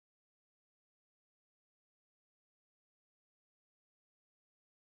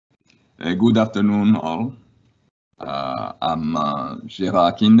Good afternoon, all. I'm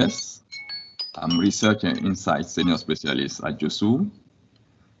Gerard Akindes. I'm Research and Insight Senior Specialist at Josoor.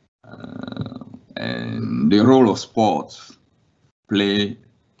 And the role of sport, play,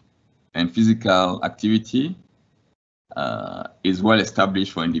 and physical activity is well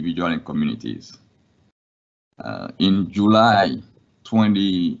established for individuals and communities. In July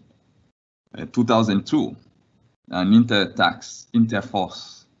 2002, an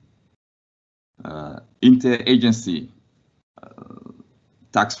interagency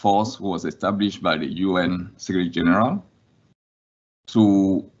task force was established by the UN Secretary General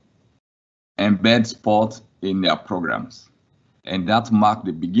to embed sport in their programs. And that marked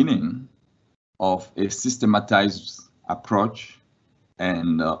the beginning of a systematized approach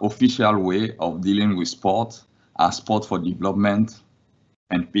and official way of dealing with sport as sport for development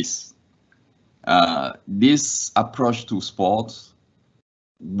and peace. This approach to sport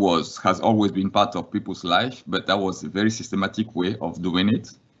has always been part of people's life, but that was a very systematic way of doing it.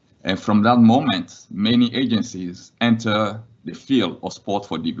 And from that moment, many agencies enter the field of sport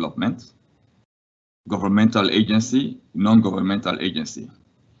for development, governmental agency, non-governmental agency.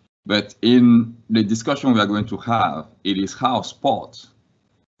 But in the discussion we are going to have, it is how sport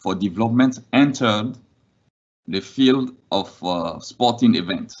for development entered the field of sporting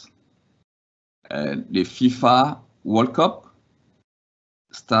events. The FIFA World Cup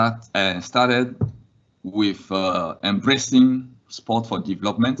started with embracing sport for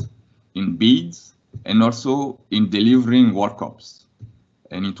development in bids and also in delivering World Cups.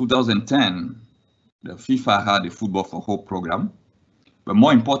 And in 2010, the FIFA had a Football for Hope program. But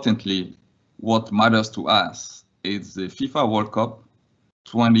more importantly, what matters to us is the FIFA World Cup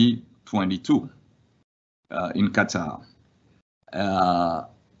 2022 in Qatar.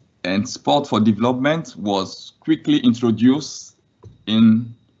 And sport for development was quickly introduced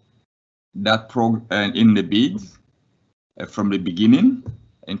in that in the bid from the beginning.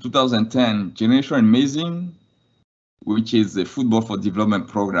 In 2010, Generation Amazing, which is the Football for Development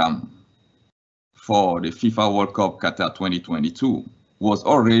program for the FIFA World Cup Qatar 2022, was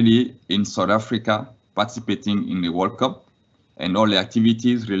already in South Africa participating in the World Cup and all the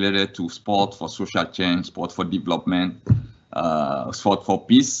activities related to sport for social change, sport for development, sport for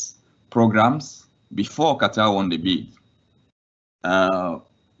peace programs before Qatar won the bid.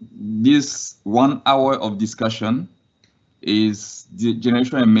 This 1 hour of discussion is the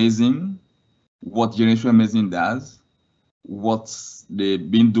Generation Amazing, what Generation Amazing does, what they've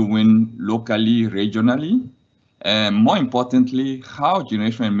been doing locally, regionally, and more importantly, how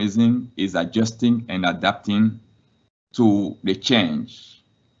Generation Amazing is adjusting and adapting to the change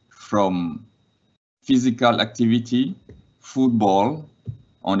from physical activity, football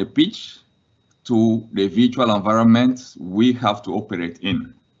on the pitch, to the virtual environment we have to operate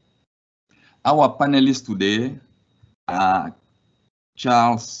in. Our panelists today are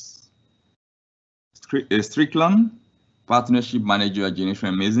Charles Strickland, Partnership Manager at Generation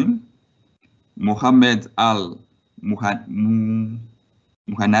Amazing, Mohammed Almuhannadi,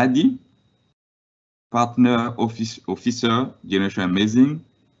 Partner Officer, Generation Amazing,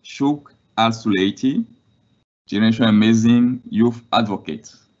 Shouq Sulaiti, Generation Amazing Youth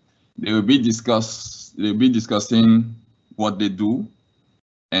Advocate. They will be discussing what they do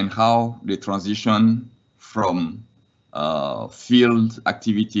and how they transition from field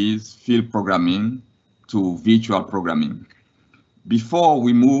activities, field programming to virtual programming. Before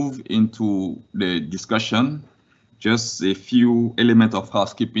we move into the discussion, just a few elements of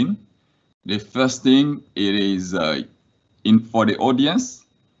housekeeping. The first thing, it is for the audience.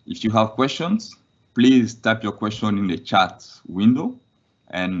 If you have questions, please type your question in the chat window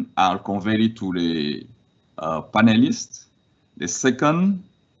and I'll convey it to the panelists. The second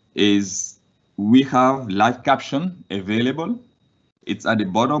is we have live caption available. It's at the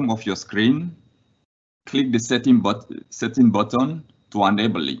bottom of your screen. Click the setting button to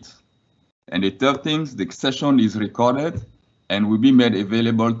enable it. And the third thing, the session is recorded and will be made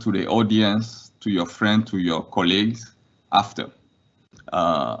available to the audience, to your friends, to your colleagues after.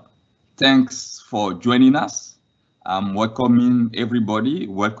 Thanks for joining us. I'm welcoming everybody.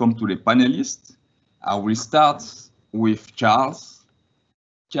 Welcome to the panelists. I will start with Charles.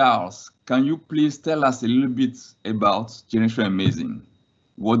 Charles, can you please tell us a little bit about Generation Amazing?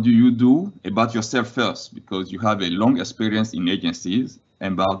 What do you do? About yourself first, because you have a long experience in agencies.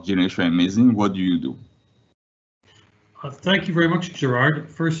 About Generation Amazing, what do you do? Thank you very much,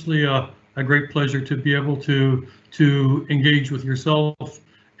 Gerard. Firstly, a great pleasure to be able to engage with yourself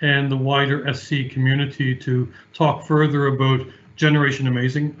and the wider SC community to talk further about Generation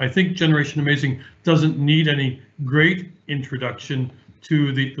Amazing. I think Generation Amazing doesn't need any great introduction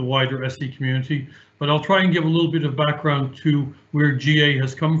to the wider SE community. But I'll try and give a little bit of background to where GA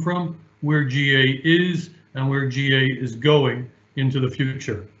has come from, where GA is, and where GA is going into the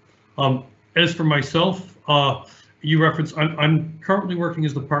future. As for myself, you referenced, I'm currently working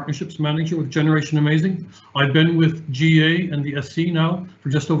as the partnerships manager with Generation Amazing. I've been with GA and the SC now for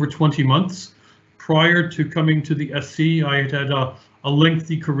just over 20 months. Prior to coming to the SC, I had had a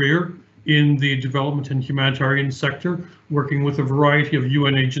lengthy career in the development and humanitarian sector, working with a variety of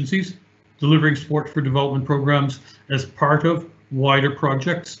UN agencies, delivering support for development programs as part of wider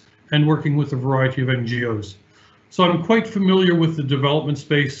projects, and working with a variety of NGOs. So I'm quite familiar with the development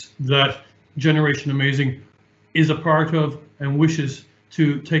space that Generation Amazing is a part of and wishes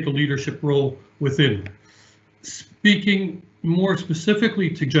to take a leadership role within. Speaking more specifically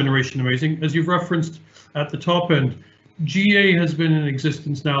to Generation Amazing, as you've referenced at the top end, GA has been in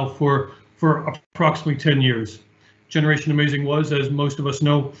existence now for approximately 10 years. Generation Amazing was, as most of us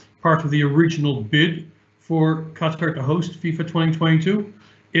know, part of the original bid for Qatar to host FIFA 2022.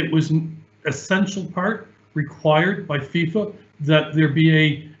 It was an essential part required by FIFA that there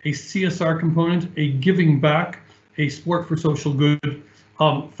be a CSR component, a giving back, a sport for social good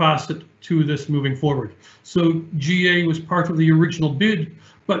facet to this moving forward. So GA was part of the original bid,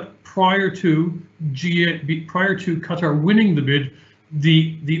 but prior to Qatar winning the bid,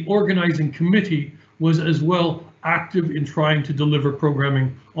 the organizing committee was as well active in trying to deliver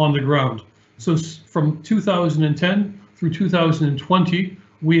programming on the ground. So from 2010 through 2020,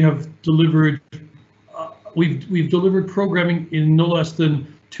 we have delivered we've delivered programming in no less than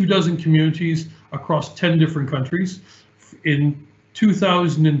 24 communities across 10 different countries. In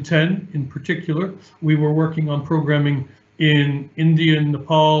 2010, in particular, we were working on programming in India,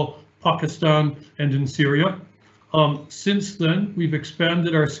 Nepal, Pakistan, and in Syria. Since then, we've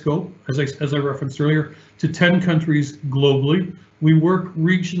expanded our scope, as I referenced earlier, to 10 countries globally. We work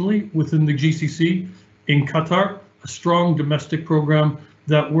regionally within the GCC in Qatar, a strong domestic program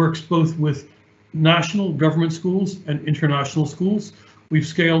that works both with national government schools and international schools. We've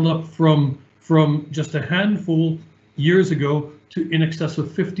scaled up from just a handful years ago to in excess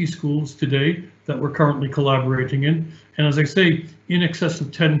of 50 schools today that we're currently collaborating in. And as I say, in excess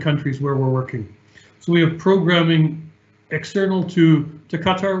of 10 countries where we're working. So we have programming external to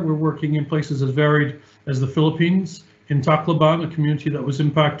Qatar. We're working in places as varied as the Philippines, in Tacloban, a community that was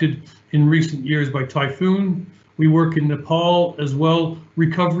impacted in recent years by typhoon. We work in Nepal as well,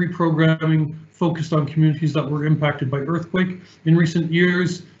 recovery programming focused on communities that were impacted by earthquake in recent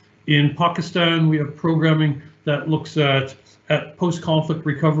years. In Pakistan, we have programming that looks at post-conflict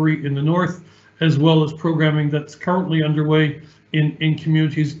recovery in the north, as well as programming that's currently underway in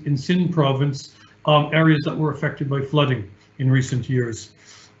communities in Sindh province, areas that were affected by flooding in recent years.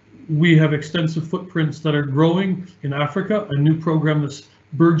 We have extensive footprints that are growing in Africa, a new program that's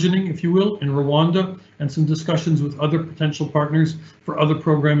burgeoning, if you will, in Rwanda, and some discussions with other potential partners for other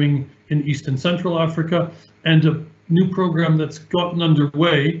programming in East and Central Africa, and a new program that's gotten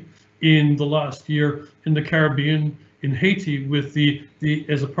underway in the last year in the Caribbean, in Haiti, with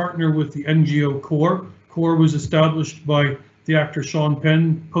as a partner with the NGO CORE. CORE was established by the actor Sean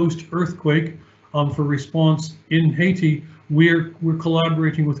Penn post-earthquake for response in Haiti. We're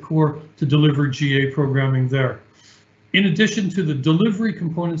collaborating with CORE to deliver GA programming there. In addition to the delivery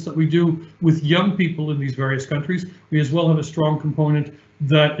components that we do with young people in these various countries, we as well have a strong component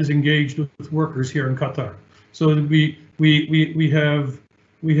that is engaged with workers here in Qatar. So we have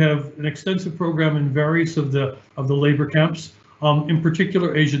an extensive program in various of the labor camps, in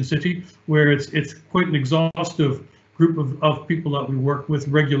particular Asian City, where it's quite an exhaustive group of people that we work with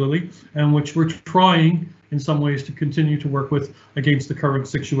regularly, and which we're trying in some ways to continue to work with against the current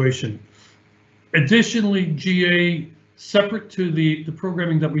situation. Additionally, GA, separate to the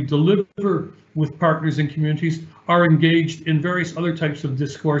programming that we deliver with partners and communities, are engaged in various other types of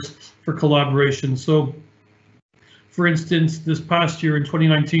discourse for collaboration. So, for instance, this past year in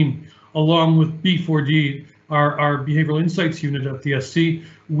 2019, along with B4D, our Behavioral Insights Unit at the SC,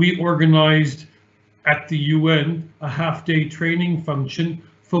 we organized at the UN a half-day training function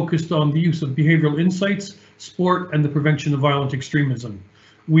focused on the use of behavioral insights, sport, and the prevention of violent extremism.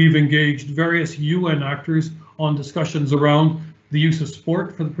 We've engaged various UN actors on discussions around the use of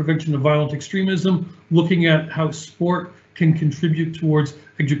sport for the prevention of violent extremism, looking at how sport can contribute towards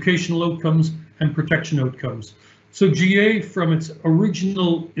educational outcomes and protection outcomes. So GA, from its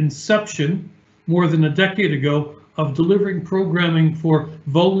original inception, more than a decade ago, of delivering programming for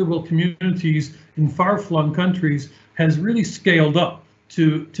vulnerable communities in far-flung countries, has really scaled up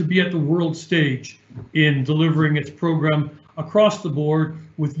to be at the world stage in delivering its program across the board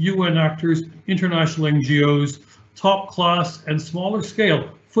with UN actors, international NGOs, top class and smaller scale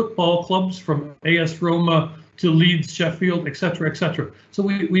football clubs from AS Roma to Leeds, Sheffield, etc., etc. So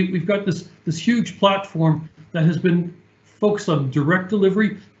we've got this huge platform that has been focused on direct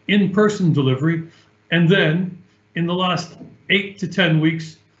delivery, in-person delivery, and then in the last 8 to 10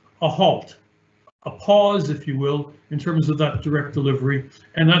 weeks, a halt, a pause, if you will, in terms of that direct delivery.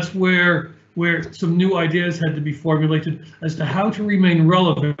 And that's where some new ideas had to be formulated as to how to remain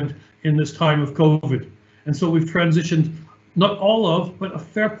relevant in this time of COVID. And so we've transitioned not all of, but a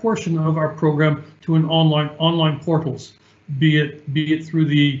fair portion of our program to an online portals, be it through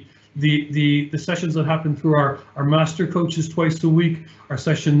the sessions that happen through our master coaches twice a week, our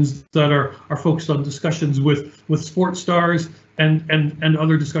sessions that are focused on discussions with sports stars and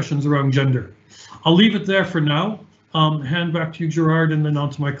other discussions around gender. I'll leave it there for now. Hand back to you, Gerard, and then on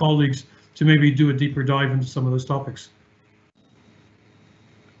to my colleagues to maybe do a deeper dive into some of those topics.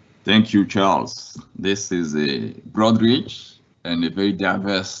 Thank you, Charles. This is a broad reach and a very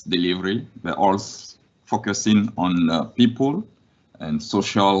diverse delivery, but also focusing on people and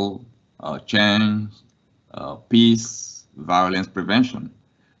social change, peace, violence prevention.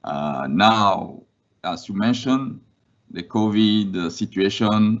 Now, as you mentioned, the COVID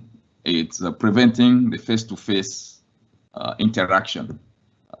situation, it's preventing the face-to-face interaction.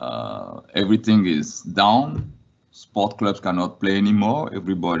 Everything is down. Sport clubs cannot play anymore.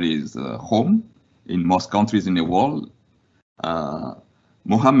 Everybody is home in most countries in the world.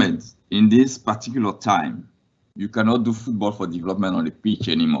 Mohammed, in this particular time, you cannot do football for development on the pitch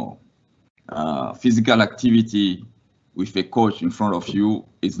anymore. Physical activity with a coach in front of you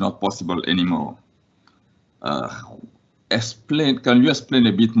is not possible anymore. Can you explain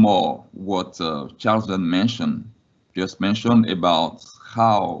a bit more what Charles just mentioned about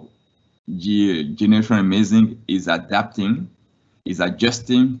how Generation Amazing is adjusting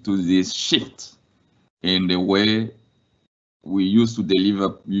to this shift in the way you used to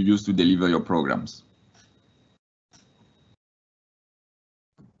deliver your programs?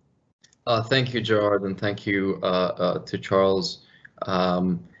 Thank you, Gerard, and thank you to Charles.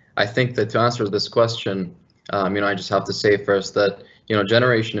 I think that to answer this question, I just have to say first that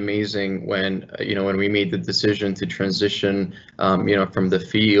Generation Amazing, when we made the decision to transition, from the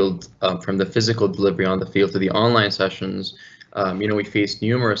field, from the physical delivery on the field to the online sessions, we faced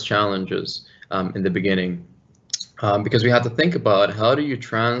numerous challenges in the beginning, because we had to think about how do you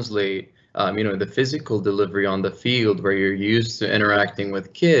translate, the physical delivery on the field where you're used to interacting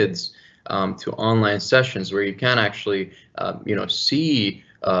with kids, to online sessions where you can actually, see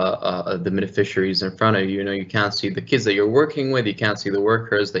the beneficiaries in front of you. You can't see the kids that you're working with. You can't see the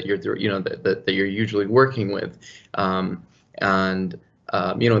workers that you're, that you're usually working with, and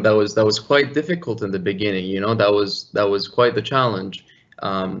that was quite difficult in the beginning. That was quite the challenge.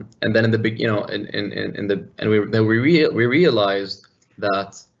 And then in the we realized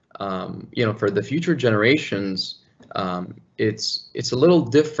that for the future generations, it's a little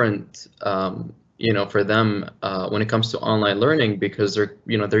different, for them when it comes to online learning, because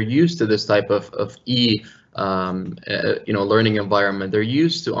they're used to this type of learning environment. They're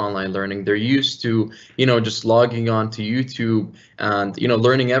used to online learning. They're used to just logging on to YouTube and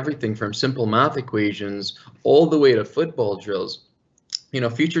learning everything from simple math equations all the way to football drills.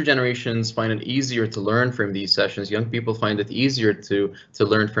 Future generations find it easier to learn from these sessions. Young people find it easier to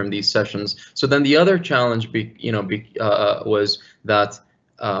learn from these sessions. So then the other challenge was that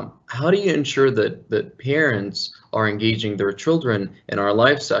how do you ensure that parents are engaging their children in our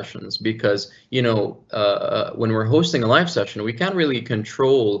live sessions? Because when we're hosting a live session, we can't really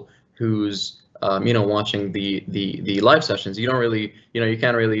control who's watching the live sessions. You don't really, you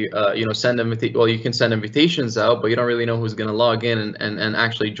can't really, send them. Well, you can send invitations out, but you don't really know who's going to log in and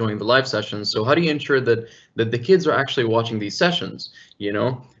actually join the live sessions. So how do you ensure that the kids are actually watching these sessions?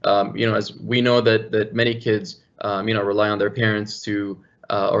 As we know that many kids, rely on their parents to,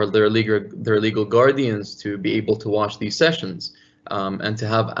 or their legal guardians to be able to watch these sessions. And to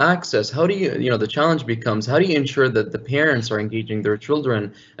have access. How do you, the challenge becomes, how do you ensure that the parents are engaging their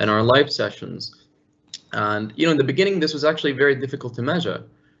children in our live sessions? And, in the beginning, this was actually very difficult to measure,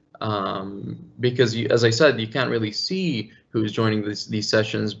 because as I said, you can't really see who's joining these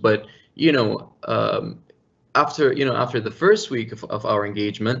sessions. But, after the first week of our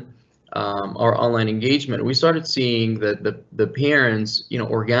engagement, our online engagement, we started seeing that the parents,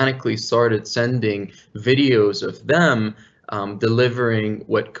 organically started sending videos of them delivering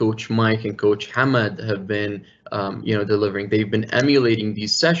what Coach Mike and Coach Hamad have been, delivering. They've been emulating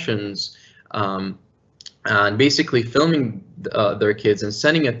these sessions, and basically filming their kids and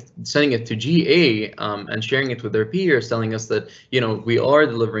sending it to GA, and sharing it with their peers, telling us that, you know, we are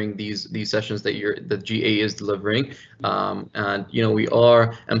delivering these sessions that GA is delivering, and, you know, we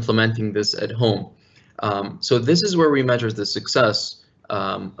are implementing this at home. So this is where we measure the success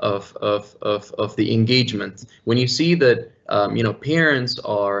of the engagement. When you see that, you know, parents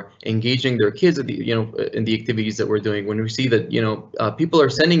are engaging their kids in the, you know, in the activities that we're doing, when we see that, you know, people are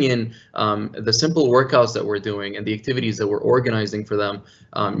sending in the simple workouts that we're doing and the activities that we're organizing for them,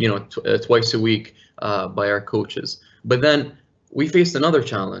 you know, twice a week by our coaches. But then we faced another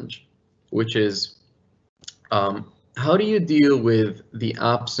challenge, which is, how do you deal with the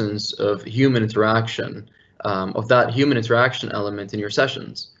absence of human interaction, of that human interaction element in your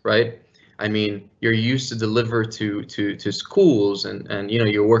sessions, right? I mean, you're used to deliver to schools and you know,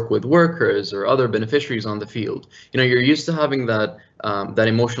 you work with workers or other beneficiaries on the field. You know, you're used to having that that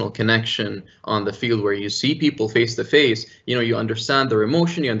emotional connection on the field where you see people face to face. You know, you understand their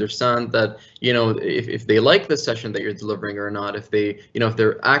emotion, you understand that, you know, if they like the session that you're delivering or not, if they, you know, if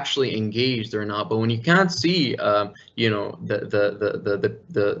they're actually engaged or not. But when you can't see, you know, the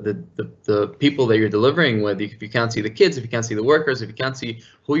people that you're delivering with, if you can't see the kids, if you can't see the workers, if you can't see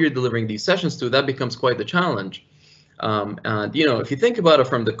who you're delivering these sessions to, that becomes quite the challenge. And you know, if you think about it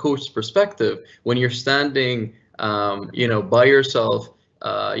from the coach's perspective, when you're standing, you know, by yourself,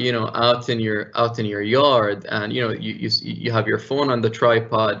 you know, out in your yard, and you know, you have your phone on the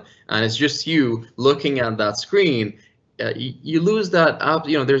tripod, and it's just you looking at that screen, you lose that,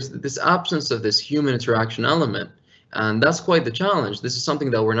 you know, there's this absence of this human interaction element, and that's quite the challenge. This is something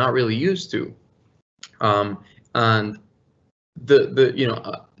that we're not really used to, and the you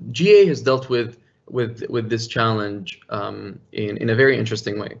know, GA has dealt with this challenge in a very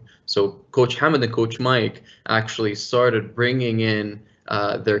interesting way. So Coach Hamid and Coach Mike actually started bringing in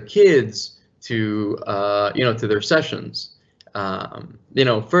their kids to you know, to their sessions. You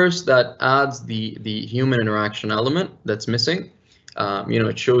know, first, that adds the human interaction element that's missing. You know,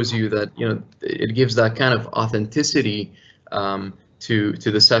 it shows you that, you know, it gives that kind of authenticity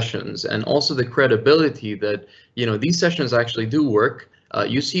to the sessions, and also the credibility that, you know, these sessions actually do work.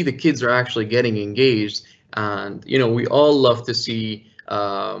 You see the kids are actually getting engaged, and you know, we all love to see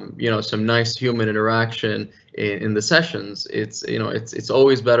you know, some nice human interaction in the sessions. It's, you know, it's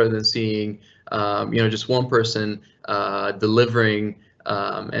always better than seeing you know, just one person delivering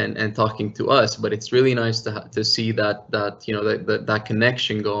and talking to us. But it's really nice to see that you know, that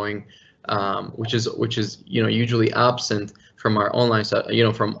connection going, which is you know, usually absent from our online, you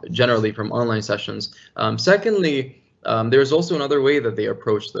know, generally from online sessions. Secondly, there's also another way that they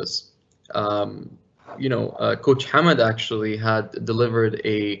approach this. You know, Coach Hamid actually had delivered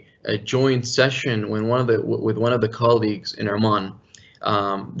a joint session with one of the colleagues in Oman.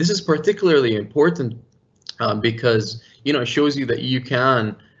 This is particularly important because, you know, it shows you that you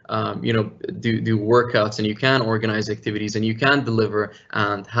can you know, do workouts, and you can organize activities, and you can deliver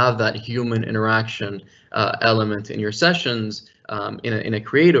and have that human interaction element in your sessions in a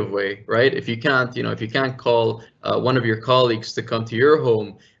creative way, right? If you can't, you know, if you can't call one of your colleagues to come to your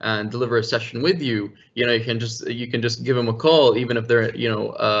home and deliver a session with you, you know, you can just give them a call, even if they're, you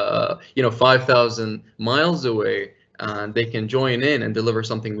know, 5,000 miles away, and they can join in and deliver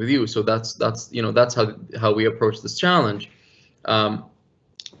something with you. So that's you know, that's how we approach this challenge.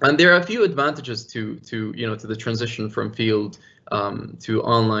 And there are a few advantages to you know, to the transition from field to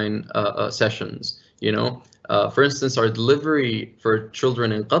online sessions. You know, for instance, our delivery for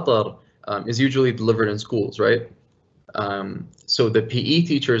children in Qatar is usually delivered in schools, right? So the PE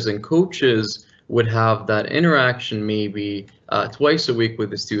teachers and coaches would have that interaction maybe twice a week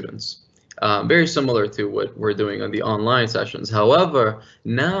with the students, very similar to what we're doing on the online sessions. However,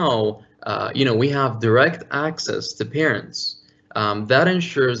 now you know, we have direct access to parents. That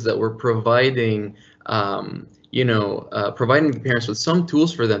ensures that we're providing, you know, providing the parents with some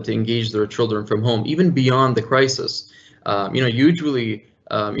tools for them to engage their children from home, even beyond the crisis. You know, usually,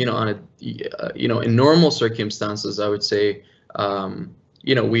 you know, on a, you know, in normal circumstances, I would say,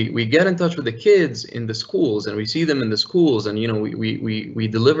 you know, we get in touch with the kids in the schools, and we see them in the schools, and you know, we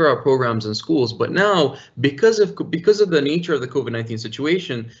deliver our programs in schools. But now, because of the nature of the COVID-19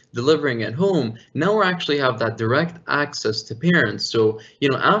 situation, delivering at home, now we actually have that direct access to parents. So you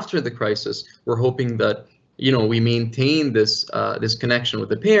know, after the crisis, we're hoping that, you know, we maintain this this connection with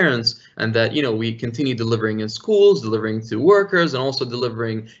the parents, and that, you know, we continue delivering in schools, delivering to workers, and also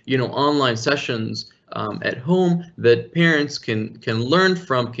delivering, you know, online sessions at home that parents can learn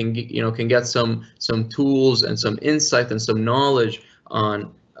from, can get some tools and some insight and some knowledge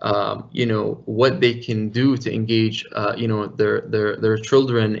on you know, what they can do to engage, you know, their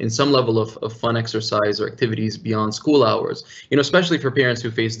children in some level of fun exercise or activities beyond school hours. You know, especially for parents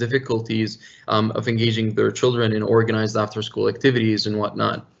who face difficulties of engaging their children in organized after-school activities and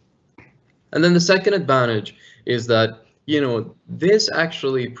whatnot. And then the second advantage is that, you know, this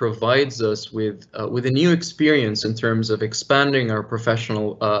actually provides us with a new experience in terms of expanding our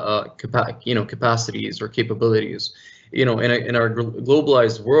professional capacities or capabilities. You know, in our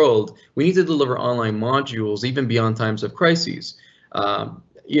globalized world, we need to deliver online modules even beyond times of crises.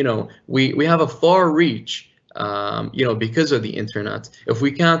 You know, we have a far reach, you know, because of the internet. If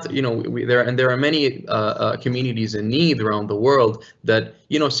we can't, you know, there are many communities in need around the world that,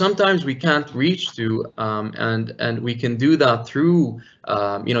 you know, sometimes we can't reach to, and we can do that through,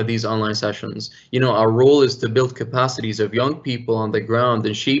 you know, these online sessions. You know, our role is to build capacities of young people on the ground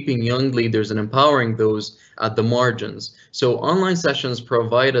and shaping young leaders and empowering those at the margins. So online sessions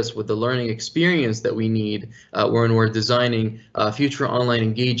provide us with the learning experience that we need when we're designing future online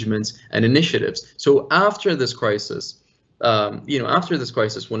engagements and initiatives. So after this crisis, you know, after this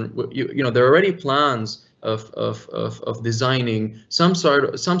crisis, when you know, there are already plans of designing some sort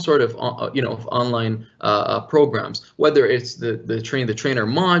of you know, of online programs, whether it's the trainer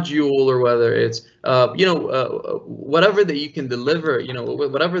module, or whether it's you know, whatever that you can deliver, you know,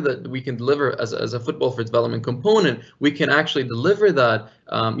 whatever that we can deliver as a football for development component, we can actually deliver that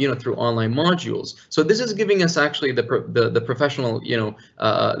you know, through online modules. So this is giving us actually the professional, you know,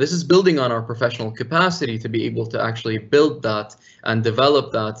 this is building on our professional capacity to be able to actually build that and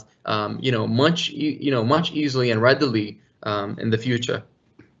develop that, you know, much easily and readily in the future.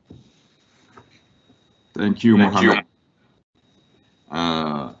 Thank you, Mohammed,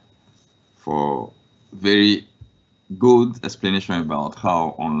 for very good explanation about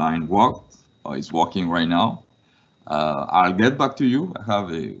how online works or is working right now. I'll get back to you. I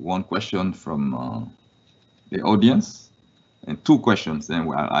have one question from the audience and two questions, then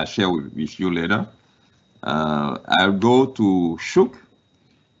I'll share with you later. I'll go to Shouq.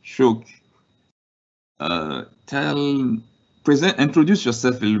 Shouq, introduce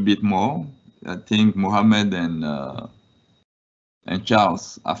yourself a little bit more. I think Mohammed and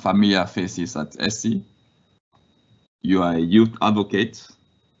Charles are familiar faces at SC. You are a youth advocate.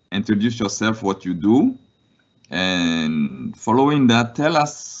 Introduce yourself, what you do, and following that, tell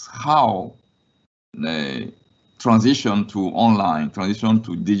us how the transition to online, transition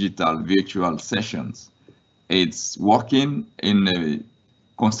to digital virtual sessions, it's working in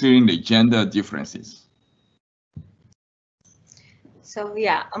considering the gender differences. So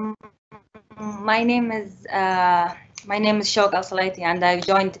yeah, my name is Shouq Sulaiti, and I've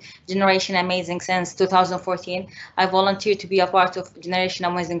joined Generation Amazing since 2014. I volunteered to be a part of Generation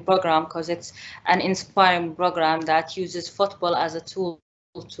Amazing program because it's an inspiring program that uses football as a tool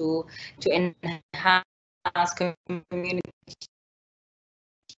to enhance communities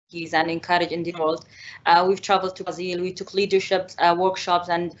and encourage in the world. We've traveled to Brazil, we took leadership workshops,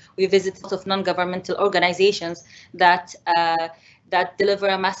 and we visited lots of non-governmental organizations that deliver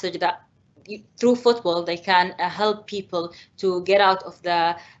a message that through football they can help people to get out of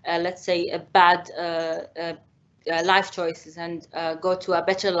the let's say bad life choices and go to a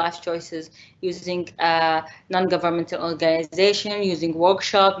better life choices using non-governmental organization, using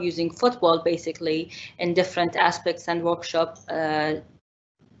workshop, using football basically in different aspects and workshop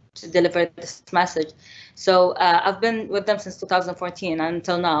to deliver this message. So I've been with them since 2014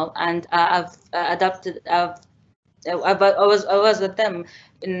 until now, and I've adapted. I was with them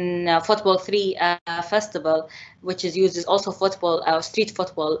in Football 3 festival, which uses also football, street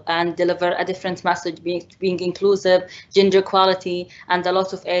football, and deliver a different message, being inclusive, gender equality, and a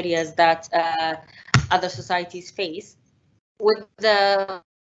lot of areas that other societies face. With the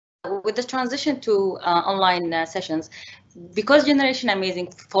transition to online sessions, because Generation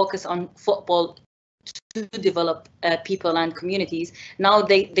Amazing focus on football to develop people and communities, now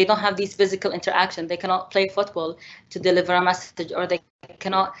they don't have these physical interaction. They cannot play football to deliver a message, or they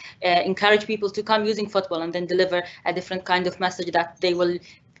cannot encourage people to come using football and then deliver a different kind of message that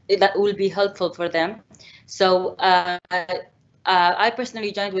will be helpful for them. So I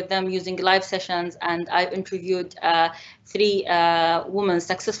personally joined with them using live sessions, and I've interviewed 3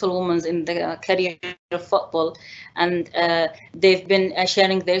 successful women in the career of football, and they've been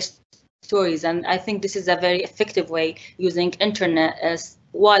sharing their stories. And I think this is a very effective way, using internet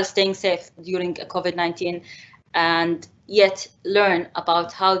while staying safe during COVID-19, and yet learn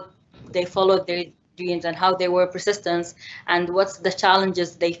about how they followed their dreams and how they were persistent and what's the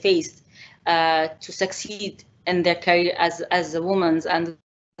challenges they faced to succeed in their career as a women and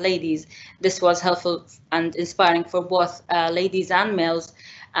ladies. This was helpful and inspiring for both ladies and males,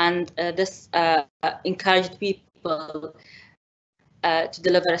 and this encouraged people to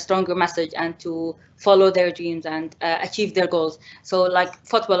deliver a stronger message and to follow their dreams and achieve their goals. So like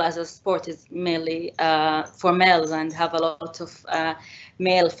football as a sport is mainly for males and have a lot of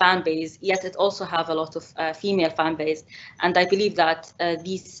male fan base, yet it also have a lot of female fan base. And I believe that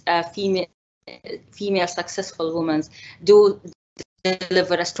these female successful women do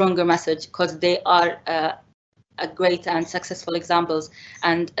deliver a stronger message because they are great and successful examples,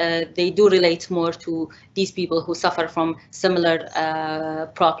 and they do relate more to these people who suffer from similar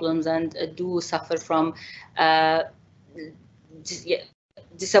problems and do suffer from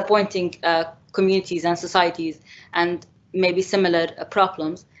disappointing communities and societies and maybe similar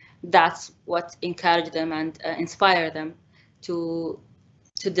problems. That's what encouraged them and inspire them to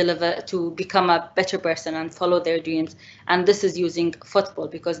deliver, to become a better person and follow their dreams. And this is using football,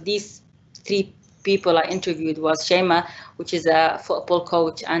 because these three people I interviewed was Shema, which is a football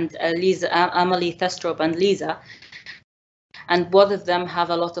coach, and Lisa, Amalie Thestrop and Lisa. And both of them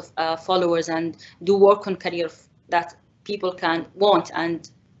have a lot of followers and do work on career that people want and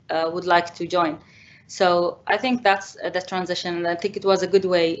would like to join. So I think that's the transition, and I think it was a good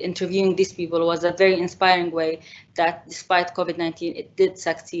way. Interviewing these people was a very inspiring way that despite COVID-19, it did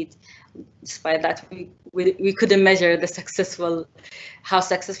succeed. Despite that, we couldn't measure how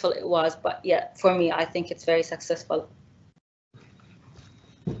successful it was, but yeah, for me, I think it's very successful.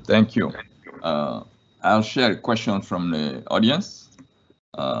 Thank you. I'll share a question from the audience.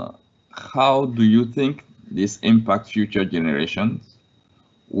 How do you think this impacts future generations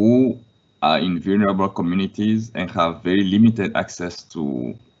who are in vulnerable communities and have very limited access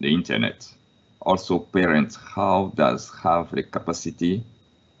to the internet? Also, parents, how does have the capacity?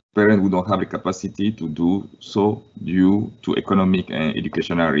 Parents who don't have the capacity to do so due to economic and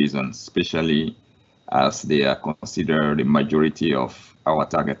educational reasons, especially as they are considered the majority of our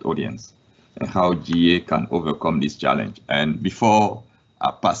target audience, and how GA can overcome this challenge. And before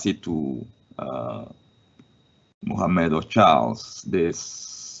I pass it to Mohammed or Charles,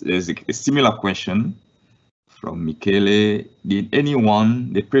 there's a similar question from Michele. Did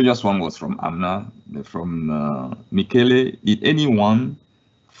anyone, the previous one was from Amna, from Michele, did anyone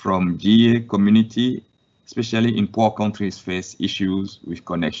from GA community, especially in poor countries, face issues with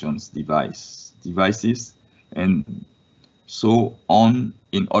connections, devices, and so on?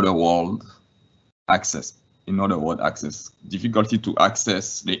 In other words, access. In other words, access. Difficulty to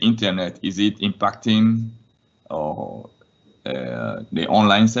access the internet. Is it impacting the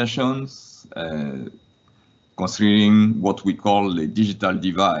online sessions? Considering what we call the digital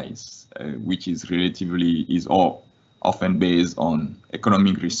device, which is often based on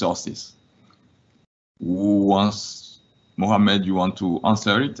economic resources. Who wants, Mohammed, you want to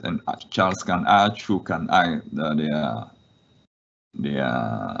answer it, and Charles can add, Shouq can add their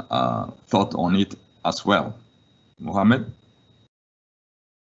thought on it as well. Mohammed?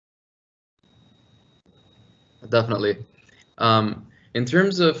 Definitely. In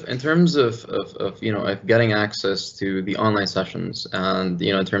terms of of getting access to the online sessions, and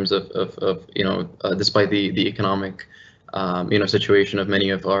in terms of despite the economic situation of many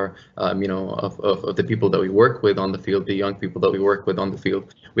of our of the people that we work with on the field, the young people that we work with on the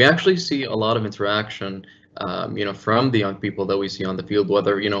field, we actually see a lot of interaction from the young people that we see on the field,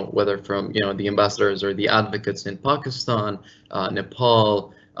 whether from the ambassadors or the advocates in Pakistan,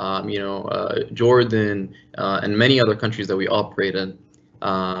 Nepal, Jordan, and many other countries that we operate in.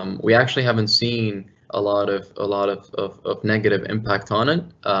 We actually haven't seen a lot of negative impact on it.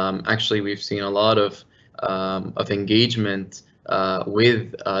 Actually, we've seen a lot of engagement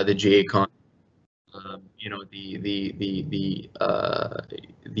with the GA con.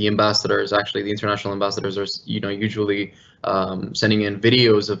 The ambassadors, actually the international ambassadors, are usually sending in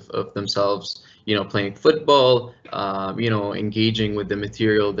videos of themselves playing football, engaging with the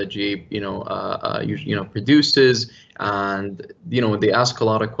material that GA produces, and they ask a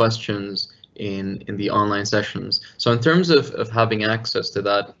lot of questions in the online sessions. So in terms of having access to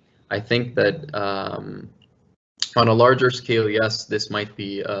that, I think that on a larger scale, yes, this might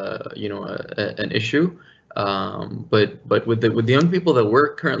be an issue. But with the young people that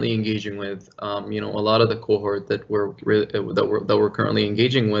we're currently engaging with, a lot of the cohort that we're currently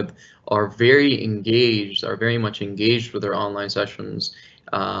engaging with are very much engaged with their online sessions.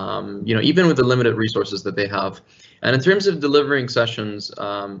 Even with the limited resources that they have. And in terms of delivering sessions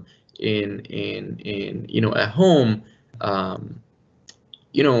at home,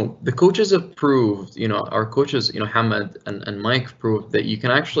 the coaches have proved, our coaches, Hamad and Mike proved that you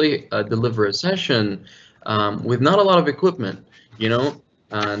can actually deliver a session with not a lot of equipment.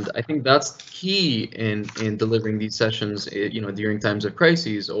 And I think that's key in delivering these sessions, during times of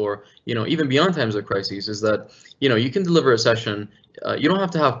crises, or even beyond times of crises, is that you can deliver a session. You don't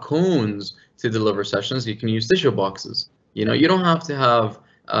have to have cones to deliver sessions. You can use tissue boxes. You don't have to have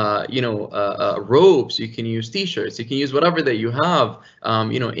ropes. You can use t-shirts. You can use whatever that you have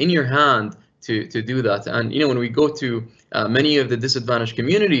in your hand to do that. And when we go to many of the disadvantaged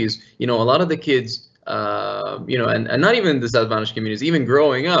communities, a lot of the kids, and not even disadvantaged communities, even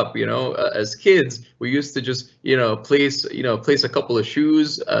growing up, as kids, we used to just place a couple of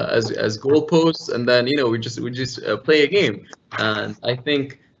shoes as goalposts, and then we just play a game. And I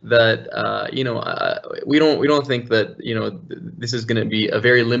think that we don't think that this is going to be a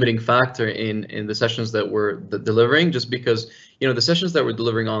very limiting factor in the sessions that we're delivering, just because the sessions that we're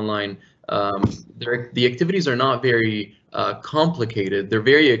delivering online, the activities are not very complicated. They're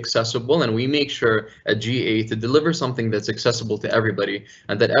very accessible, and we make sure at GA to deliver something that's accessible to everybody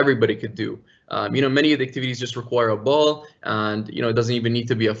and that everybody could do. Many of the activities just require a ball, and it doesn't even need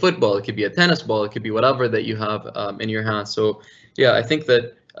to be a football. It could be a tennis ball. It could be whatever that you have in your hand. So yeah, I think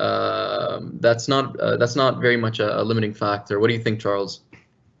that that's not very much a limiting factor. What do you think, Charles?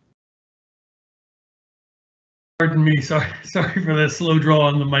 Pardon me, sorry for the slow draw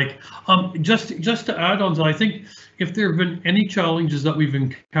on the mic. Just to add on, so I think if there have been any challenges that we've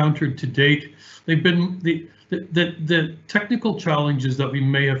encountered to date, they've been the technical challenges that we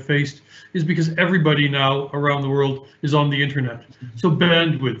may have faced is because everybody now around the world is on the internet. So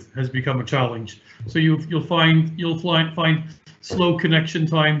bandwidth has become a challenge. So you'll find slow connection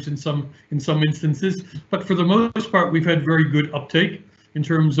times in some instances, but for the most part, we've had very good uptake in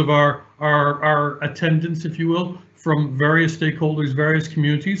terms of our attendance, if you will, from various stakeholders, various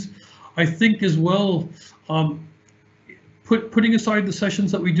communities. I think as well, putting aside the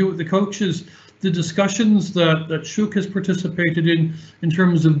sessions that we do with the coaches, the discussions that Shouq has participated in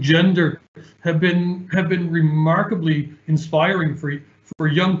terms of gender have been remarkably inspiring for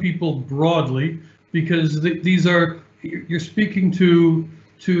young people broadly, because these are, you're speaking to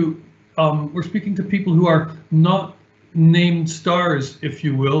we're speaking to people who are not named stars, if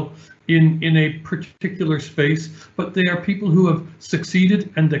you will, in a particular space, but they are people who have succeeded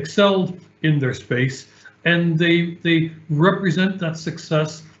and excelled in their space, and they represent that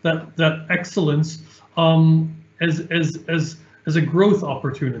success, that excellence as a growth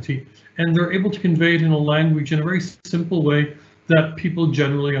opportunity, and they're able to convey it in a language in a very simple way that people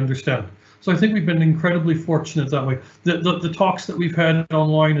generally understand. So I think we've been incredibly fortunate that way. The talks that we've had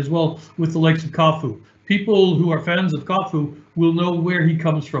online as well with the likes of Kafu, people who are fans of Kafu will know where he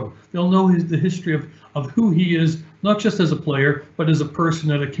comes from. They'll know the history of who he is, not just as a player, but as a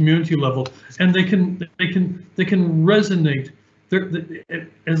person at a community level, and they can resonate.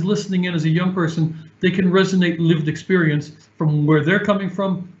 As listening in as a young person, they can resonate lived experience from where they're coming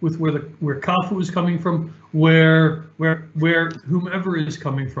from, with where Kafu is coming from, where whomever is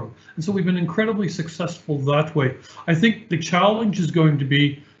coming from. And so we've been incredibly successful that way. I think the challenge is going to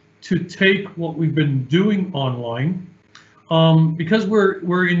be to take what we've been doing online, because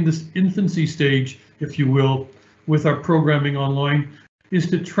we're in this infancy stage, if you will, with our programming online, is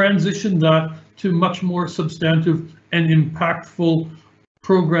to transition that to much more substantive and impactful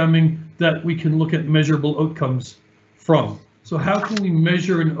programming that we can look at measurable outcomes from. So how can we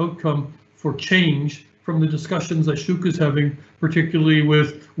measure an outcome for change from the discussions that Shouq is having, particularly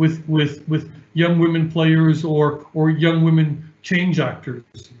with young women players or young women change actors?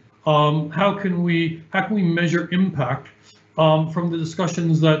 How can we measure impact from the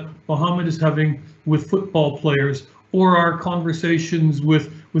discussions that Mohammed is having with football players, or our conversations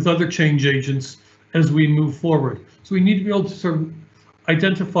with other change agents as we move forward? So we need to be able to sort of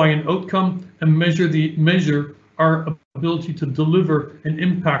identify an outcome and measure our ability to deliver and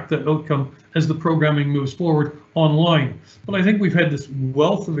impact that outcome as the programming moves forward online. But I think we've had this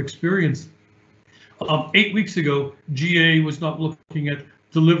wealth of experience. 8 weeks ago, GA was not looking at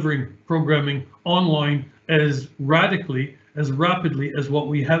delivering programming online as radically, as rapidly as what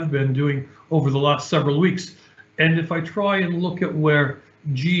we have been doing over the last several weeks. And if I try and look at where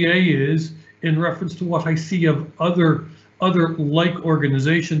GA is in reference to what I see of other like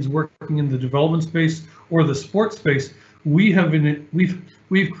organizations working in the development space or the sports space, we've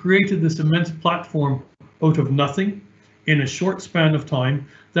created this immense platform out of nothing in a short span of time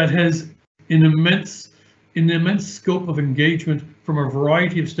that has an immense scope of engagement from a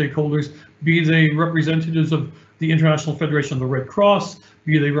variety of stakeholders, be they representatives of the International Federation of the Red Cross,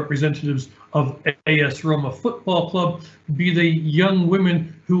 be they representatives of AS Roma Football Club, be they young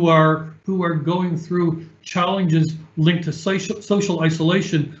women who are going through challenges linked to social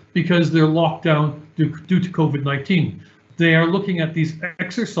isolation because they're locked down due to COVID-19. They are looking at these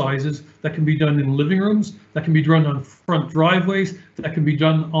exercises that can be done in living rooms, that can be done on front driveways, that can be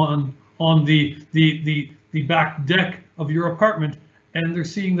done on the back deck of your apartment, and they're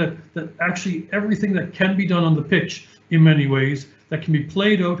seeing that actually everything that can be done on the pitch in many ways, that can be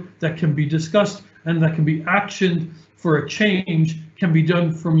played out, that can be discussed, and that can be actioned for a change, can be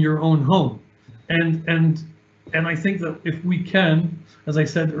done from your own home. And I think that if we can, as I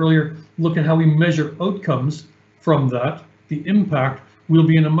said earlier, look at how we measure outcomes from that, the impact, we'll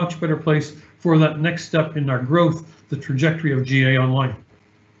be in a much better place for that next step in our growth, the trajectory of GA Online.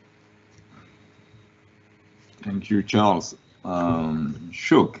 Thank you, Charles.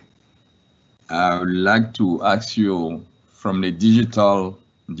 Shouq, I would like to ask you, from the digital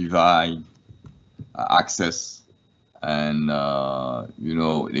divide, access, and you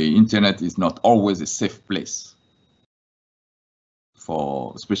know, the internet is not always a safe place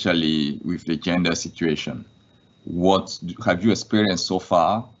for, especially with the gender situation. What have you experienced so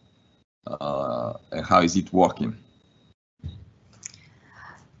far, and how is it working?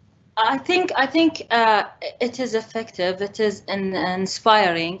 I think it is effective. It is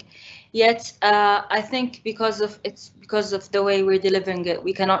inspiring. Yet I think because of the way we're delivering it,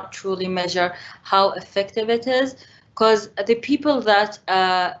 we cannot truly measure how effective it is. Because the people that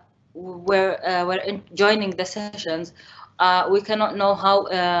were joining the sessions, we cannot know how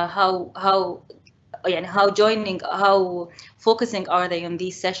focusing are they on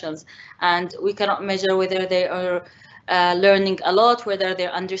these sessions, and we cannot measure whether they are learning a lot, whether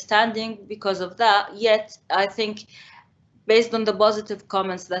they're understanding because of that. Yet I think, based on the positive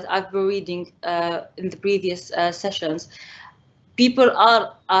comments that I've been reading in the previous sessions, people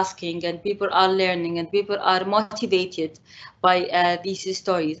are asking and people are learning and people are motivated by these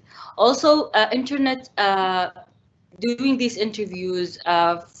stories. Also, internet, doing these interviews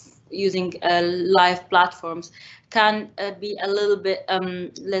using live platforms can be a little bit,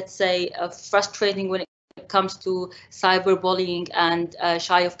 let's say, frustrating when it comes to cyberbullying and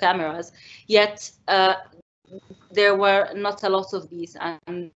shy of cameras. Yet there were not a lot of these,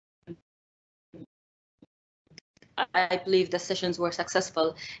 and I believe the sessions were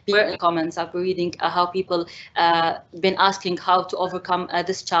successful. Here in the comments, I've been reading how people been asking how to overcome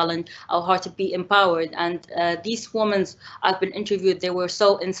this challenge, how to be empowered. And these women I've been interviewed, they were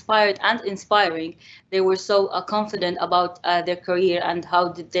so inspired and inspiring. They were so confident about their career, and how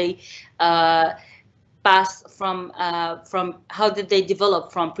did they pass from how did they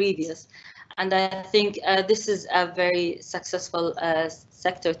develop from previous. And I think this is a very successful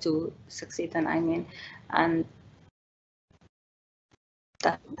sector to succeed in, I mean, and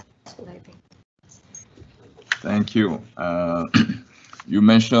that's what I think. Thank you. You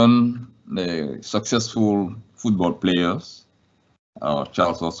mentioned the successful football players.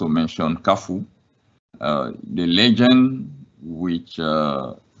 Charles also mentioned Cafu, the legend, which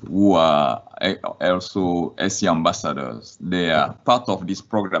who are also SC ambassadors. They are part of this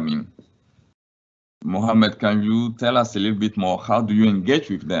programming. Mohammed, can you tell us a little bit more? How do you engage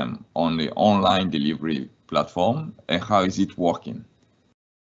with them on the online delivery platform, and how is it working?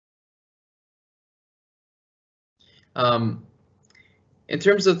 In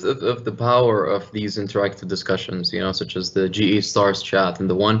terms of the power of these interactive discussions, you know, such as the GA Stars chat and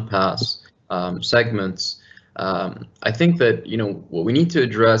the One Pass segments, I think that, you know, what we need to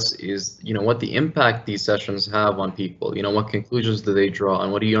address is, you know, what the impact these sessions have on people. You know, what conclusions do they draw,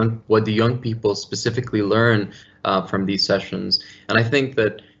 and what do young people specifically learn from these sessions? And I think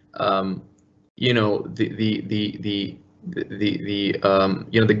that, you know, the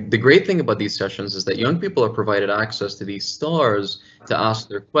great thing about these sessions is that young people are provided access to these stars to ask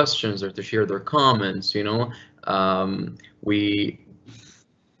their questions or to share their comments. You know,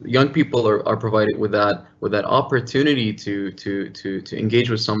 young people are provided with that opportunity to engage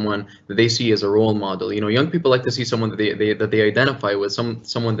with someone that they see as a role model. You know, young people like to see someone that they identify with,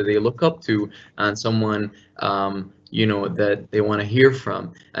 someone that they look up to, and someone you know, that they want to hear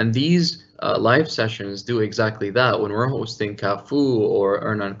from. And these live sessions do exactly that. When we're hosting Cafu or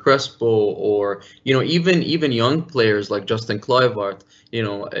Hernan Crespo, or, you know, even young players like Justin Kluivert, you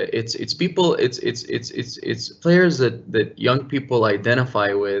know, it's players that young people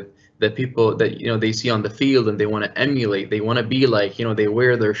identify with, that people that, you know, they see on the field and they want to emulate, they want to be like, you know, they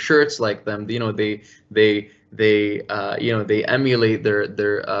wear their shirts like them, you know, they you know, they emulate their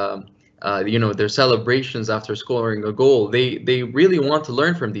you know, their celebrations after scoring a goal. They really want to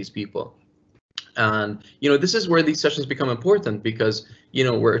learn from these people. And, you know, this is where these sessions become important, because, you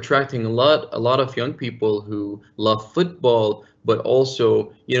know, we're attracting a lot of young people who love football, but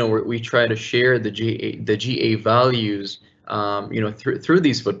also, you know, we try to share the GA values, you know, through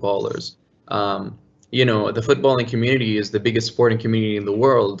these footballers. you know, the footballing community is the biggest sporting community in the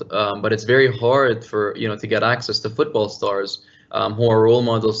world, but it's very hard for, you know, to get access to football stars who are role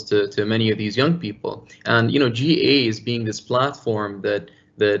models to many of these young people. And, you know, GA is being this platform that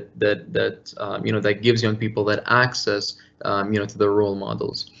you know, that gives young people that access, you know, to their role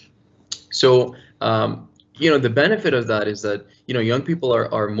models. So, you know, the benefit of that is that, you know, young people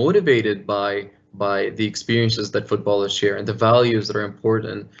are motivated by the experiences that footballers share and the values that are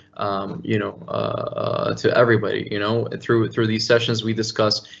important, you know, to everybody. You know, through these sessions we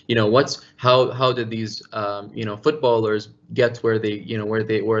discuss, you know, how did these you know, footballers get where they, you know, where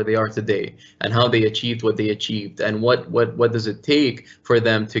they are today, and how they achieved what they achieved, and what does it take for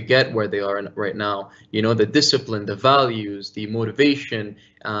them to get where they are right now. You know, the discipline, the values, the motivation,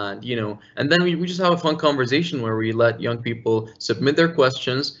 and, you know, and then we just have a fun conversation where we let young people submit their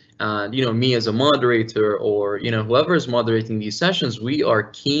questions. And, you know, me as a moderator, or, you know, whoever is moderating these sessions, we are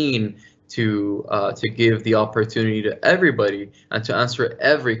keen to give the opportunity to everybody and to answer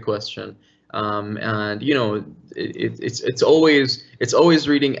every question. And, you know, it's always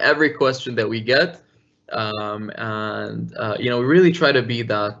reading every question that we get. And you know, we really try to be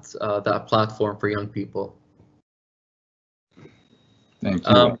that platform for young people. Thank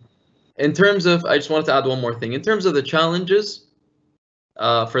you. In terms of, I just wanted to add one more thing. In terms of the challenges,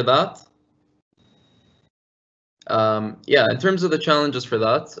 for that, yeah, in terms of the challenges for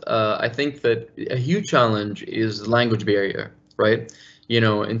that, I think that a huge challenge is language barrier, right? You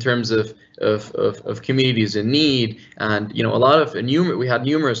know, in terms of communities in need, and, you know, a lot of we had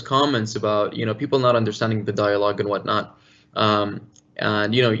numerous comments about, you know, people not understanding the dialogue and whatnot.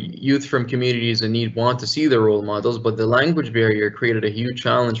 And, you know, youth from communities in need want to see their role models, but the language barrier created a huge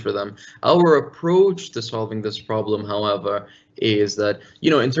challenge for them. Our approach to solving this problem, however, is that,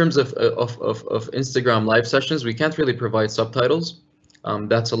 you know, in terms of Instagram live sessions, we can't really provide subtitles.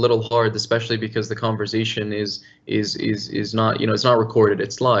 That's a little hard, especially because the conversation is not, you know, it's not recorded,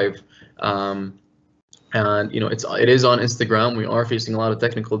 it's live. And, you know, it is on Instagram. We are facing a lot of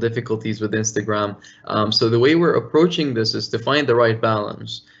technical difficulties with Instagram. So the way we're approaching this is to find the right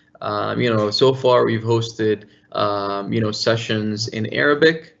balance. You know, so far we've hosted, you know, sessions in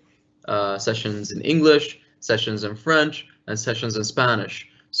Arabic, sessions in English, sessions in French, and sessions in Spanish.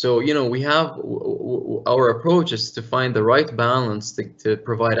 So, you know, we have, our approach is to find the right balance to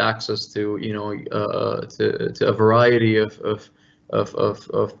provide access to, you know, to a variety of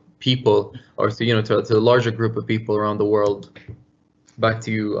people, or to, you know, to a larger group of people around the world. Back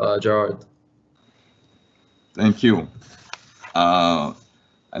to you, Gerard. Thank you. I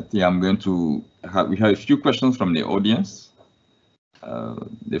think I'm going to we have a few questions from the audience.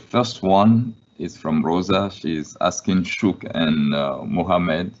 The first one is from Rosa. She's asking Shouq and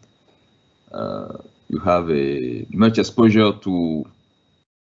Mohammed, you have a much exposure to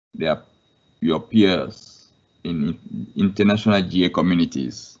your peers in international GA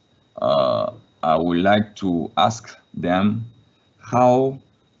communities. I would like to ask them, how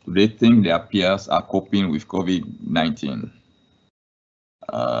do they think their peers are coping with COVID-19?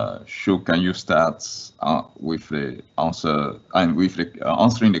 Shouq, can you start with the answer and with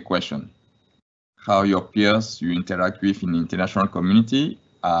answering the question? How your peers you interact with in the international community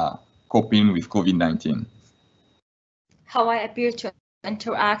are coping with COVID-19? How I appear to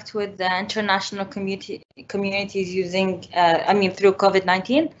interact with the international communities using, I mean, through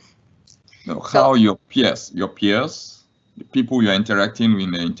COVID-19? No, how your peers, the people you're interacting with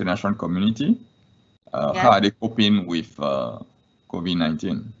in the international community, how are they coping with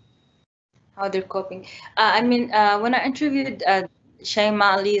COVID-19? How they're coping. I mean, when I interviewed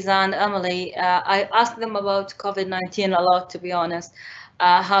Shayma, Lisa, and Emily, I asked them about COVID-19 a lot, to be honest.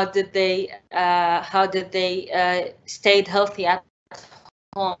 How did they stayed healthy at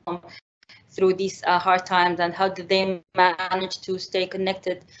home through these hard times, and how did they manage to stay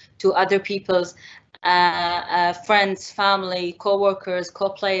connected to other people's friends, family, co-workers,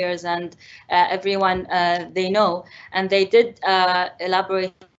 co-players, and everyone they know. And they did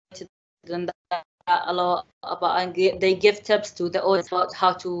elaborate on that a lot about, and they give tips to the audience about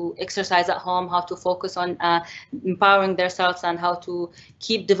how to exercise at home, how to focus on empowering themselves, and how to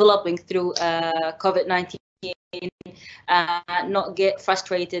keep developing through COVID-19. Not get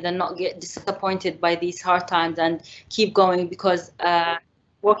frustrated and not get disappointed by these hard times, and keep going, because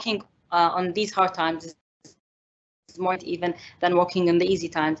working on these hard times is more even than working on the easy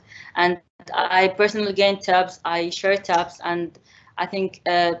times. And I personally gained tips, I shared tips, and I think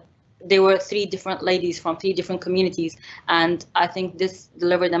there were 3 different ladies from 3 different communities, and I think this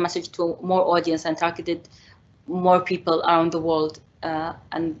delivered a message to more audience and targeted more people around the world,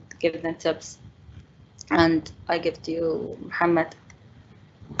 and gave them tips. And I give to you, Mohammed.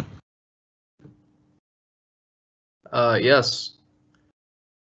 Yes.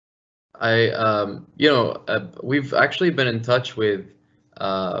 We've actually been in touch with,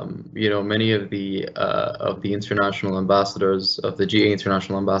 many of the international ambassadors, of the GA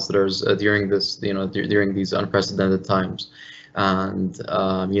international ambassadors, during this, during these unprecedented times, and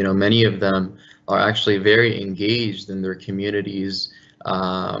many of them are actually very engaged in their communities.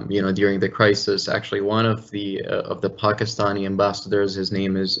 During the crisis, actually, one of the Pakistani ambassadors, his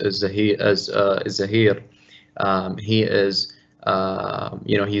name is Zahir. He is.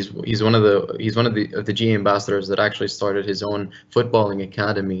 He's one of the GA ambassadors that actually started his own footballing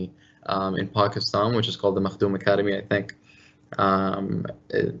academy in Pakistan, which is called the Makhdoom Academy, I think.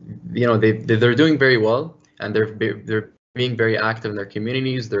 They're doing very well, and they're being very active in their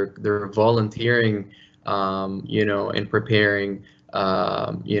communities. They're volunteering, in preparing,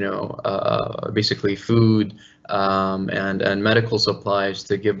 basically food and medical supplies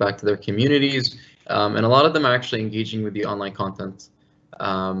to give back to their communities. And a lot of them are actually engaging with the online content.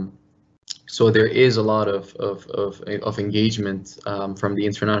 So there is a lot of engagement from the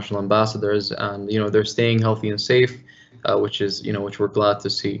international ambassadors, and they're staying healthy and safe, which we're glad to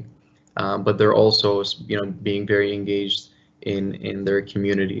see. But they're also being very engaged in their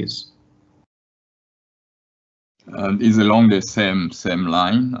communities. And is along the same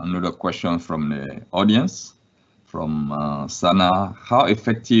line. Another question from the audience, from Sana. How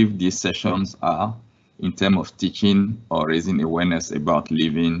effective these sessions are in terms of teaching or raising awareness about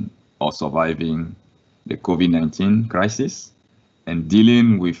living or surviving the COVID-19 crisis and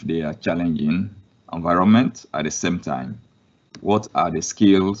dealing with their challenging environment at the same time? What are the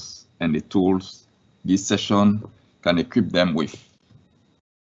skills and the tools this session can equip them with?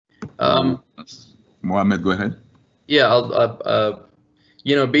 Mohammed, go ahead. Yeah,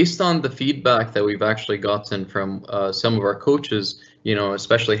 based on the feedback that we've actually gotten from some of our coaches,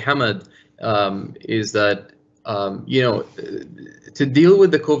 especially Hamad, is that, to deal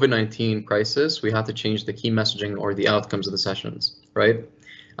with the COVID-19 crisis, we have to change the key messaging or the outcomes of the sessions, right?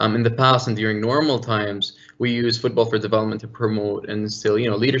 In the past and during normal times, we use football for development to promote and instill,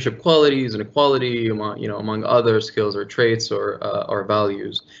 leadership qualities and equality, among other skills or traits or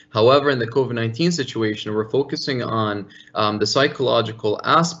values. However, in the COVID-19 situation, we're focusing on the psychological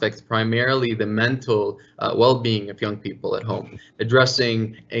aspect, primarily the mental well-being of young people at home,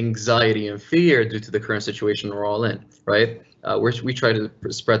 addressing anxiety and fear due to the current situation we're all in, right? We try to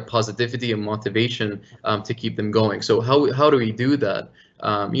spread positivity and motivation to keep them going. So how do we do that?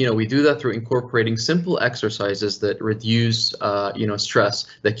 We do that through incorporating simple exercises that reduce, stress,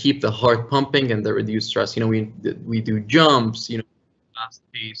 that keep the heart pumping and that reduce stress. We do jumps,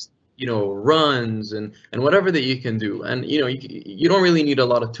 fast-paced, runs and whatever that you can do. And you don't really need a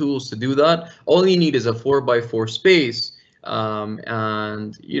lot of tools to do that. All you need is a 4x4 space,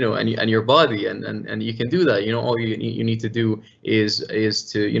 and your body, and you can do that. All you need to do is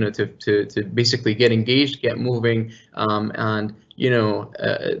to basically get engaged, get moving, and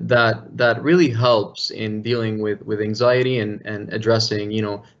that really helps in dealing with anxiety and addressing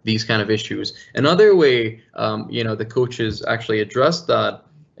these kind of issues. Another way the coaches actually address that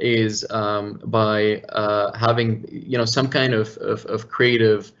is by having some kind of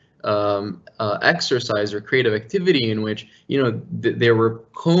creative exercise or creative activity in which there were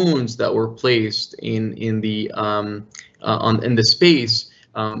cones that were placed in the space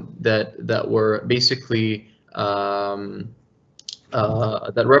that were basically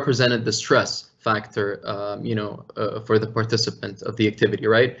that represented the stress factor, for the participant of the activity,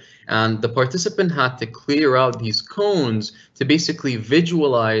 right? And the participant had to clear out these cones to basically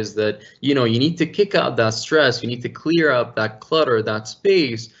visualize that, you need to kick out that stress, you need to clear out that clutter, that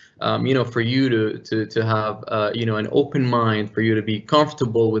space, for you to have, an open mind, for you to be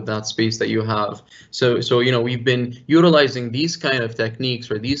comfortable with that space that you have. So we've been utilizing these kind of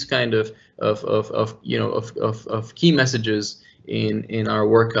techniques or these kind of key messages in our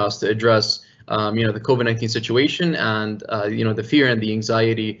workouts to address the COVID-19 situation and the fear and the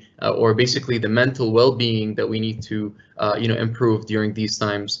anxiety, or basically the mental well-being that we need to improve during these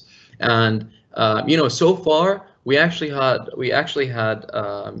times. And so far we actually had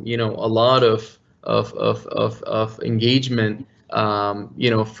a lot of engagement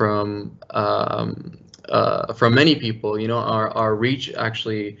from many people. Our reach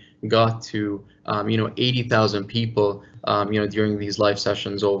actually got to 80,000 people during these live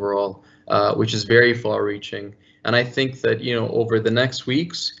sessions overall, which is very far-reaching. And I think that over the next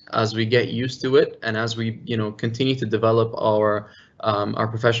weeks, as we get used to it, and as we continue to develop our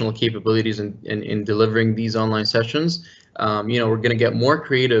professional capabilities in delivering these online sessions, we're going to get more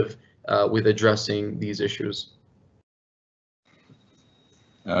creative with addressing these issues.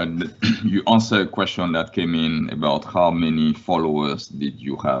 You answered a question that came in about how many followers did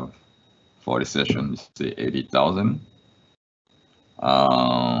you have for the session? You say 80,000.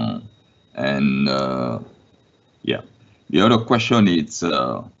 Yeah, the other question is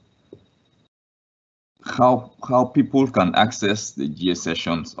how people can access the GA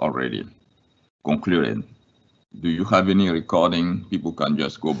sessions already concluded. Do you have any recording people can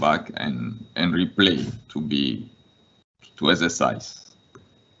just go back and replay to exercise?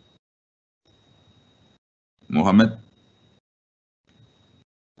 Mohammed?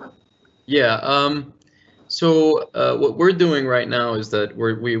 Yeah, so what we're doing right now is that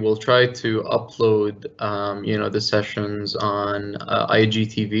we will try to upload, the sessions on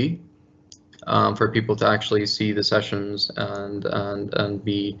IGTV for people to actually see the sessions and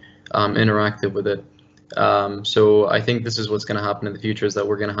be interactive with it. So I think this is what's going to happen in the future, is that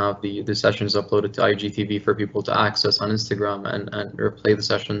we're going to have the sessions uploaded to IGTV for people to access on Instagram and replay the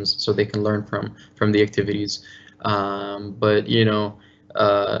sessions so they can learn from the activities. But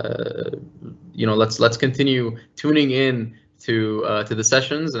let's continue tuning in to the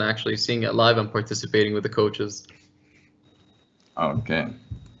sessions and actually seeing it live and participating with the coaches. Okay.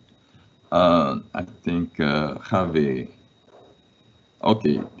 I think I have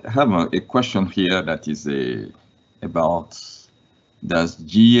a question here that is about, does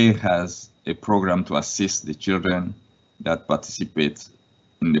GA has a program to assist the children that participate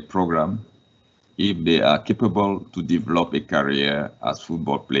in the program if they are capable to develop a career as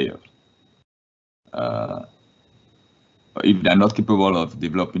football players? If they're not capable of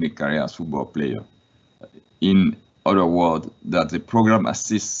developing a career as football player. In other words, that the program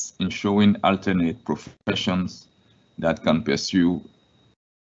assists in showing alternate professions that can pursue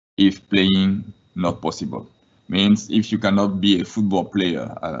if playing not possible. Means if you cannot be a football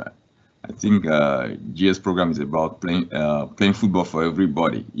player, I think GS program is about playing football for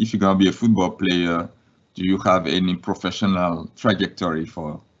everybody. If you cannot be a football player, do you have any professional trajectory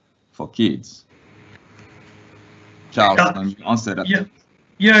for kids? Charles, can you answer that?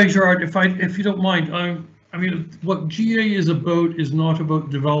 Yeah, Gerard, if you don't mind, I mean, what GA is not about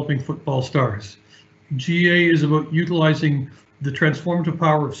developing football stars. GA is about utilizing the transformative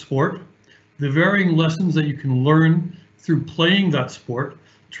power of sport, the varying lessons that you can learn through playing that sport,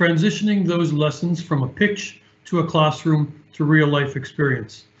 transitioning those lessons from a pitch to a classroom to real life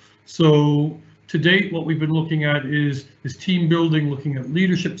experience. So to date, what we've been looking at is team building, looking at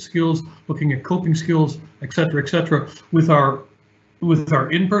leadership skills, looking at coping skills, et cetera, with our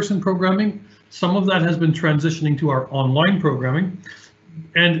in-person programming. Some of that has been transitioning to our online programming.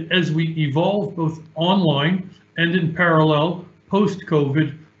 And as we evolve both online and in parallel,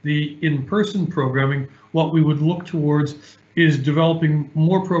 post-COVID, the in-person programming, what we would look towards is developing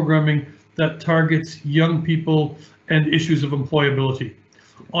more programming that targets young people and issues of employability.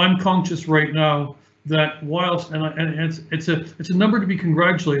 I'm conscious right now that whilst, and it's a number to be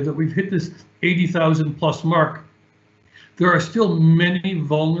congratulated that we've hit this 80,000 plus mark, there are still many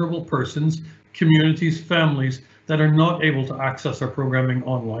vulnerable persons, communities, families that are not able to access our programming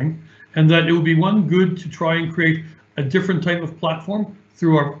online, and that it would be good to try and create a different type of platform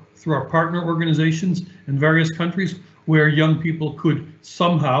through our partner organizations in various countries where young people could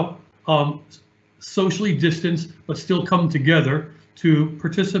somehow socially distance but still come together to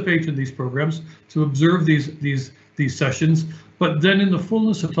participate in these programs, to observe these sessions, but then in the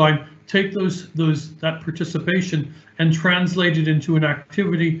fullness of time take that participation and translate it into an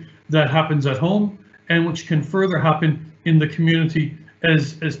activity that happens at home and which can further happen in the community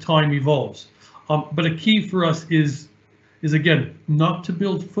as time evolves. But a key for us is again not to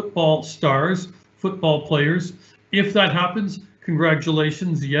build football stars, football players. If that happens,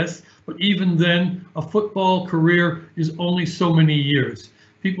 congratulations, yes. But even then, a football career is only so many years.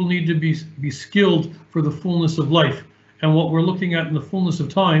 People need to be skilled for the fullness of life. And what we're looking at in the fullness of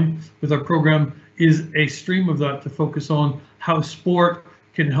time with our program is a stream of that to focus on how sport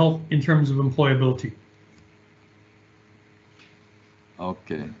can help in terms of employability.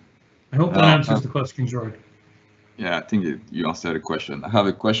 Okay. I hope that answers the question, Gerard. Yeah, I think you answered the question. I have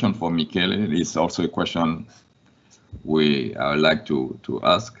a question for Michele. It's also a question I would like to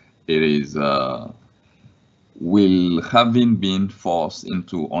ask. It is, will having been forced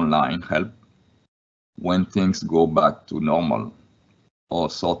into online help when things go back to normal or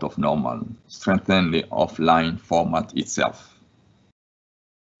sort of normal, strengthen the offline format itself?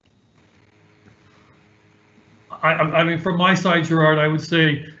 I mean, from my side, Gerard, I would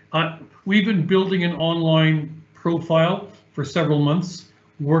say we've been building an online profile for several months,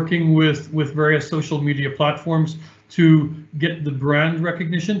 working with various social media platforms to get the brand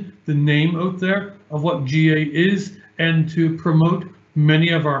recognition, the name out there of what GA is, and to promote many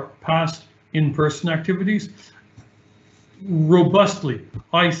of our past in-person activities. Robustly,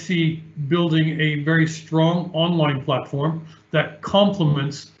 I see building a very strong online platform that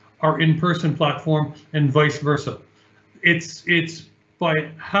complements our in-person platform and vice versa. It's by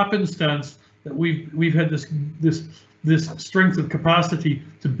happenstance that we've had this strength of capacity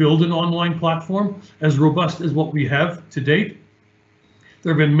to build an online platform as robust as what we have to date.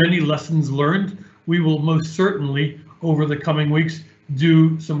 There have been many lessons learned. We will most certainly, over the coming weeks,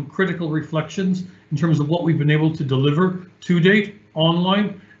 do some critical reflections in terms of what we've been able to deliver to date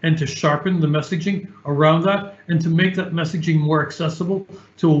online, and to sharpen the messaging around that, and to make that messaging more accessible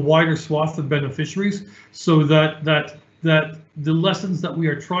to a wider swath of beneficiaries, so that the lessons that we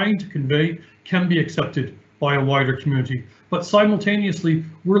are trying to convey can be accepted by a wider community. But simultaneously,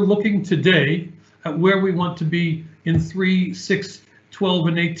 we're looking today at where we want to be in 3, 6, 12,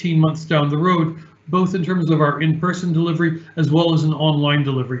 and 18 months down the road, both in terms of our in-person delivery as well as an online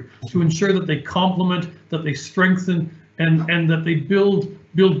delivery, to ensure that they complement, that they strengthen, and that they build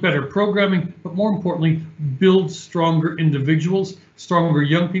better programming, but more importantly, build stronger individuals, stronger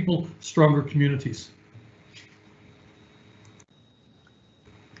young people, stronger communities.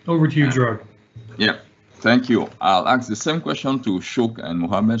 Over to you, Gerard. Yeah, thank you. I'll ask the same question to Shouq and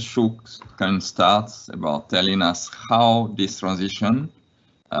Mohammed. Shouq can start about telling us how this transition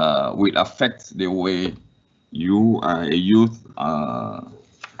will affect the way you are a youth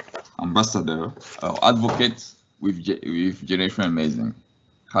ambassador or advocate with Generation Amazing.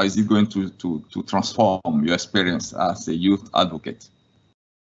 How is it going to transform your experience as a youth advocate?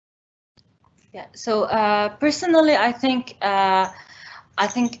 Yeah, so personally, I think in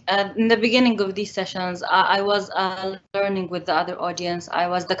the beginning of these sessions, I was learning with the other audience. I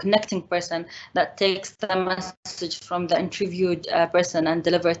was the connecting person that takes the message from the interviewed person and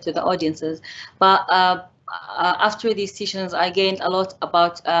deliver it to the audiences. But after these sessions, I gained a lot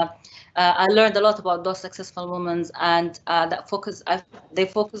about. I learned a lot about those successful women, and they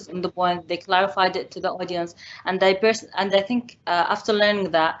focused on the point. They clarified it to the audience, and I think after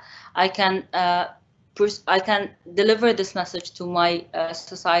learning that, I can deliver this message to my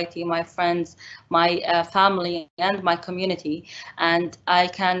society, my friends, my family, and my community. And I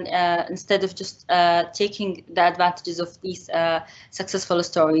can, instead of just taking the advantages of these successful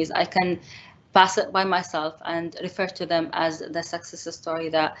stories, I can pass it by myself and refer to them as the success story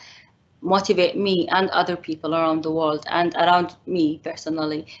that motivate me and other people around the world and around me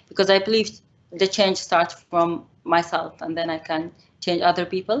personally, because I believe the change starts from myself, and then I can change other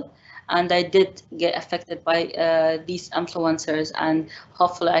people. And I did get affected by these influencers, and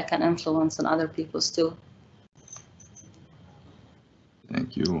hopefully I can influence on other people's too.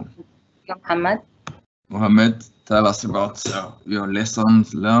 Thank you. Mohammed. Mohammed, tell us about your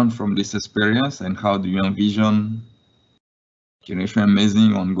lessons learned from this experience, and how do you envision Generation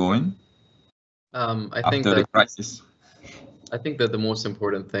Amazing ongoing after the crisis? I think that the most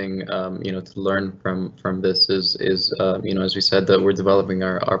important thing, to learn from this is as we said, that we're developing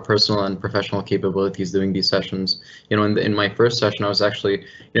our personal and professional capabilities doing these sessions. In my first session, I was actually,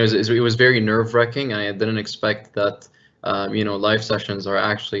 it was very nerve-wracking. I didn't expect that, live sessions are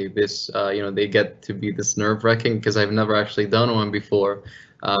actually this, they get to be this nerve-wracking, because I've never actually done one before.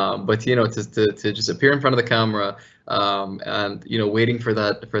 But to just appear in front of the camera, and waiting for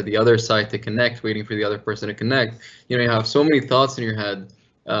the other side to connect, waiting for the other person to connect. You have so many thoughts in your head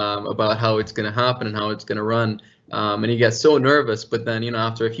about how it's going to happen and how it's going to run, and you get so nervous. But then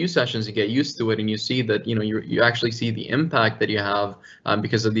after a few sessions, you get used to it, and you see that you actually see the impact that you have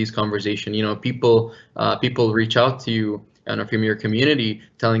because of these conversations. People reach out to you and from your community,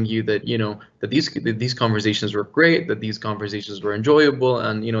 telling you that that these conversations were great, that these conversations were enjoyable,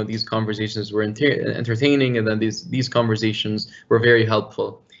 and these conversations were entertaining, and then these conversations were very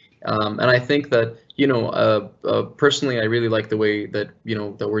helpful. And I think that personally, I really like the way that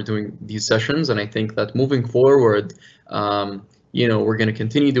that we're doing these sessions, and I think that moving forward, we're going to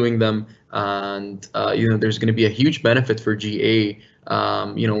continue doing them, and there's going to be a huge benefit for GA.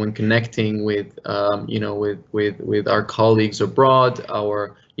 When connecting with with our colleagues abroad,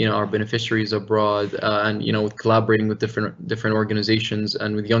 our beneficiaries abroad, and with collaborating with different organizations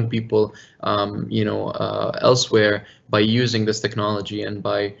and with young people elsewhere, by using this technology and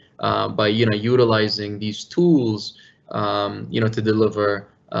by utilizing these tools to deliver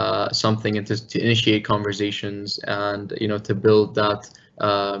something, and to initiate conversations, and to build that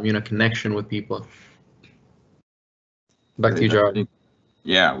connection with people. Back to you, Gerard.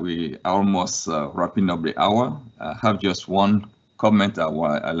 Yeah, we are almost wrapping up the hour. I have just one comment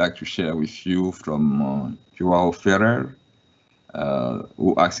I'd like to share with you from Joao Ferrer,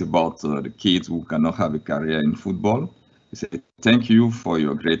 who asked about the kids who cannot have a career in football. say thank you for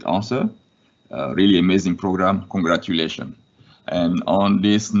your great answer. Really amazing program. Congratulations. And on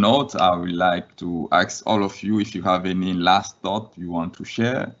this note, I would like to ask all of you if you have any last thought you want to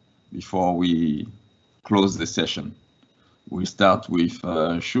share before we close the session. We start with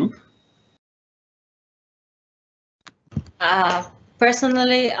Shouq.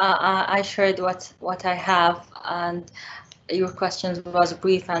 Personally, I shared what I have, and your questions was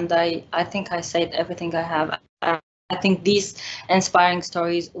brief, and I think I said everything I have. I think these inspiring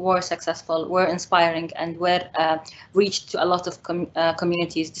stories were successful, were inspiring, and were reached to a lot of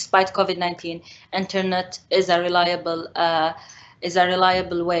communities. Despite COVID-19, internet is a reliable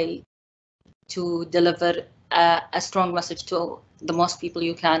way to deliver a strong message to the most people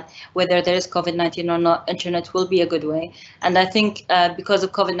you can. Whether there is COVID-19 or not, internet will be a good way. And I think because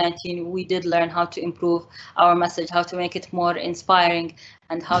of COVID-19, we did learn how to improve our message, how to make it more inspiring,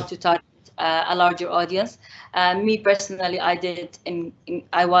 and how to target a larger audience. Me personally,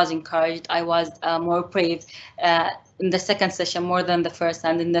 I was encouraged. I was more brave in the second session more than the first,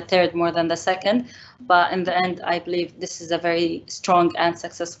 and in the third more than the second. But in the end, I believe this is a very strong and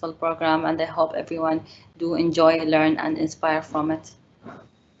successful program, and I hope everyone do enjoy, learn, and inspire from it.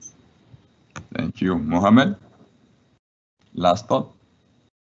 Thank you. Mohammed, last thought?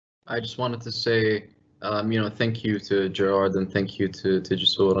 I just wanted to say, thank you to Gerard, and thank you to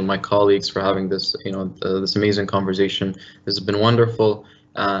Josoor and my colleagues for having this, this amazing conversation. This has been wonderful,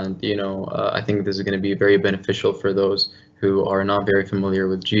 and I think this is going to be very beneficial for those who are not very familiar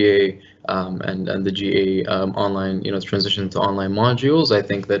with GA and the GA online, transition to online modules. I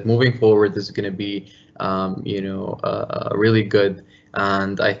think that moving forward, this is going to be, really good,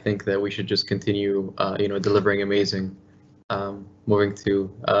 and I think that we should just continue, delivering amazing. Moving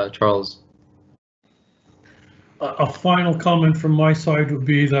to Charles. A final comment from my side would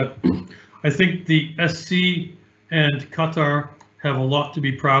be that I think the SC and Qatar have a lot to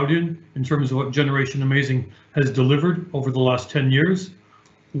be proud in terms of what Generation Amazing has delivered over the last 10 years,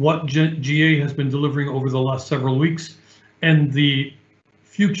 what GA has been delivering over the last several weeks, and the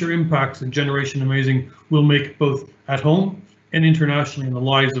future impacts that Generation Amazing will make both at home and internationally in the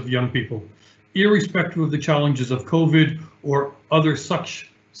lives of young people. Irrespective of the challenges of COVID or other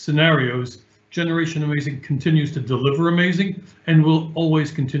such scenarios, Generation Amazing continues to deliver amazing and will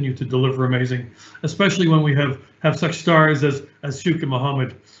always continue to deliver amazing, especially when we have such stars as Shouq and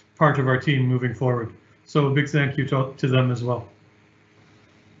Mohammed part of our team moving forward. So a big thank you to them as well.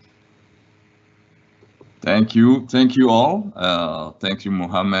 Thank you all. Thank you,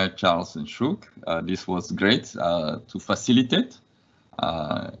 Mohammed, Charles, and Shouq. This was great to facilitate.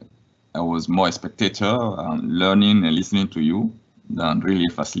 I was more a spectator, learning and listening to you than really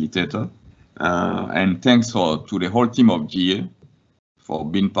a facilitator. And thanks to the whole team of GA for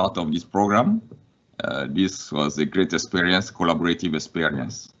being part of this program. This was a great experience, collaborative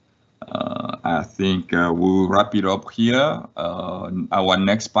experience. I think we'll wrap it up here. Our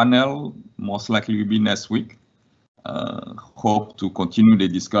next panel most likely will be next week. Hope to continue the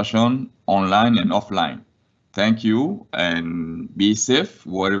discussion online and offline. Thank you and be safe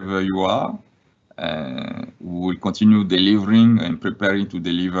wherever you are. We will continue delivering and preparing to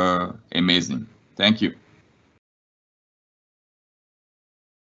deliver amazing. Thank you.